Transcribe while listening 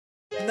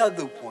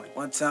another point.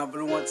 One time,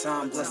 but one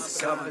time, bless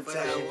the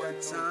competition.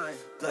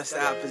 Bless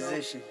the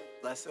opposition.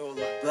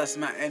 Bless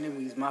my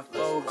enemies, my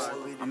foes.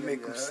 I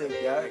make them sick,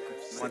 y'all.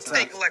 One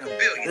time.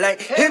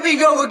 Like, here we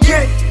go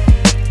again.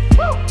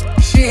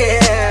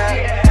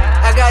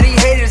 Yeah. I got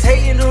these haters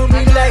hating on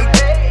me like,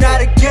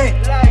 not again.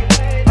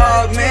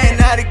 Oh man,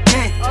 not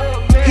again.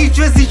 He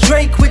Drizzy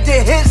Drake with the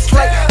hits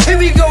like, here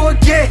we go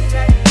again.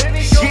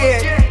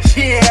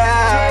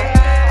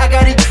 Yeah. I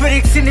got these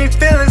critics in their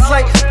feelings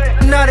like,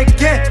 not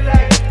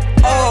again.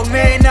 Oh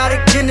man, not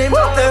again. They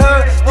must have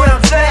heard that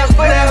I'm back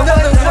with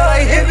another one.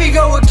 Like, here we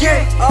go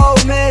again. Oh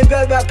man,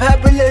 back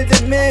popular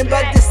the man,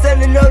 about to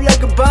set it up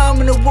like a bomb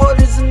and the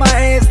water's in my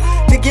hands.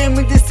 The game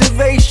of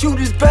disarray,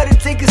 shooters better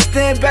take a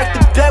stand. Back to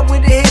back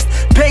with the hits,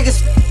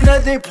 Vegas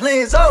other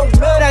plans. Oh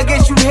man, I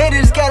guess you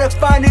haters gotta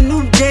find a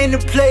new game to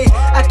play.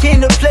 I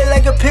came to play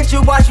like a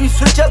pitcher, watch me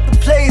switch up the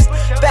plays.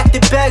 Back to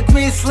back,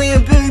 Green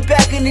Slim, Billy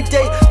back in the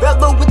day.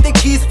 Rebel with the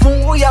keys,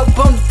 spoon, we out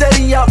bum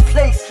steady, y'all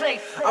place.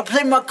 I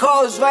play my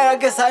cards right, I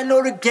guess I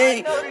know the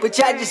game. But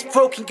y'all just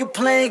broke and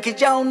complain,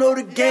 cause y'all don't know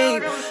the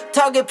game.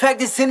 Target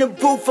practice in the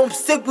booth, I'm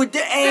sick with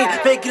the aim.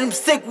 Making them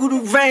sick with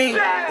the rain.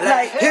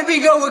 Like, here we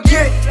go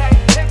again.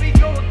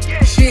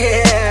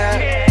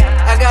 Yeah.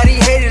 I got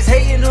these haters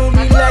hating on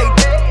me like,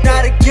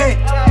 not again.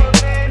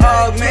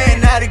 Oh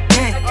man, not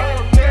again.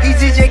 He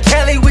DJ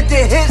Kelly with the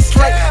hits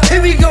like,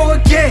 here we go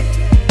again.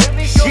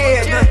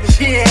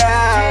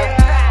 Yeah.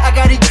 I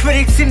got these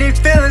critics in their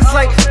feelings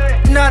like,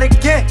 not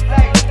again.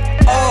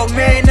 Oh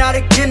man, not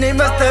again, they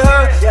must have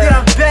heard that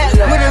I'm back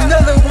with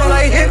another one,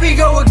 like here we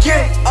go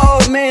again.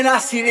 Oh man, I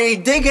see they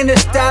digging the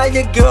style,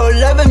 your girl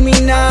loving me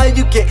now,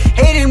 you get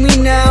hating me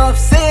now. I'm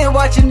sitting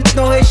watching the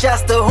no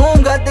headshots, the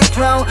home got the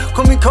crown.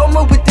 Call me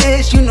Coma with the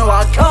hits, you know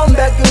I come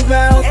back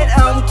around. And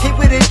I'm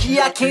keeping it G,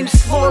 I came to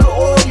slaughter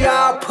all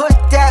y'all. Put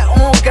that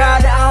on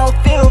God, I don't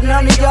feel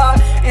none of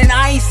y'all. And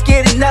I ain't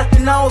scared of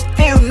nothing, I don't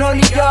feel none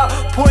of y'all.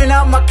 Pointing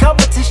out my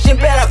competition,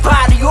 better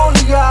body all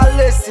of y'all,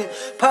 listen.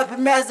 Puppet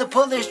master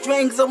pulling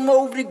strings, I'm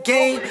over the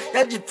game.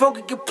 Y'all just broke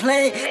and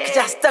complain, cause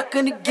y'all stuck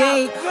in the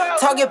game.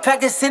 Target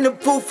practice in the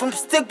booth, I'm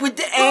stick with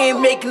the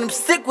aim. Making them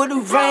sick with the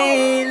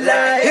rain.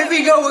 Like, here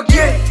we go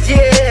again.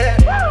 Yeah.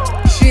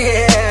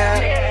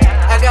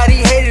 I got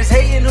these haters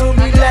hating on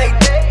me like,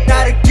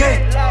 not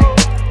again.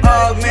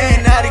 Oh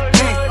man, not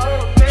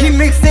again. He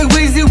mixed it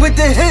Weezy with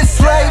the hits.